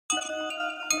You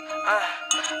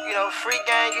know, free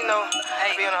gang, you know,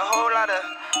 be on a whole lot of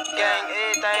gang,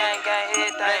 everything,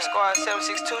 Blacksquad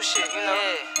 762 shit, you know.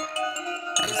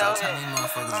 You know,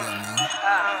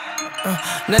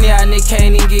 none of y'all niggas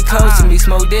can't even get close to me.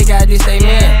 Smoke dick, I just stay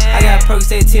man. I got perks,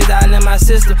 they tears out in my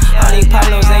system. I don't even pop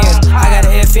no Zans. I got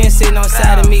an FN sitting on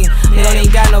side of me. They don't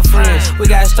even got no friends. We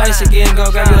got strikes again,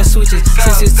 go grab your switches.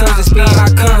 662 to spin.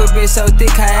 My cougar bitch so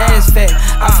thick, her ass fat.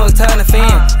 I fucked her in the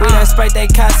fan. We done sprayed they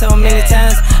car so many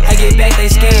times. I get back, they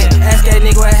scared. Ask that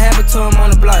nigga what happened to him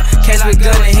on the block. Catch with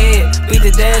gun in the head. Beat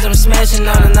the dash, I'm smashing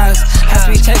on the knocks. High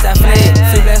speed chase, I fled.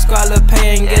 Free Blacksquad, little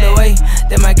pay and get away.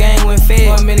 Then my game went fed.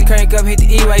 1 minute crank up, hit the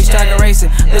E-way, strike a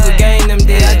racing. Look a game, them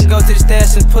dead. I can go to the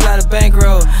stash and pull out a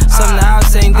bankroll. Something the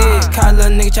house ain't did. Caught a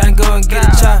little nigga tryna go and get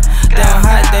a chop. Down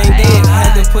hot, they ain't dead.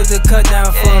 Had to put the cut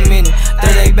down for a minute.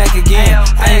 Third day back again.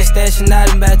 I ain't stashing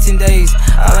out in about 10 days.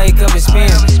 I wake up and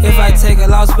spin. If I take a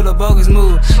loss, put a bogus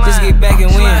move. Just get back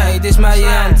and win. Hey, this my year,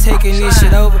 I'm taking this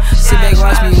shit over. Sit back,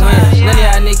 watch me win. None of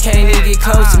y'all niggas can't even get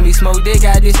close to me. Smoke dick,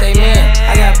 I just stay man.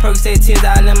 I got perks, they tears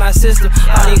out in my system.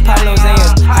 I don't even pop no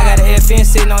Zans. I got an FN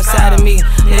sitting on side of me.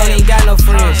 They don't even got no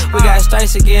friends. We got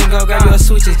strikes again, go grab your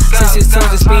switches. 662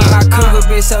 to spin. My cougar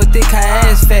bitch so thick, her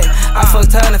ass fat. I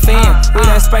fucked her in the fan. We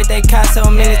done sprayed they car so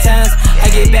many times. I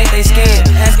get back, they scared.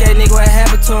 Ask that nigga what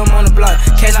happened to him on the block.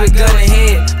 Catch with gun in the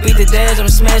head. Beat the dash, I'm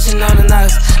smashing on the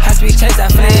knocks. High speed chase, I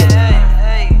fled.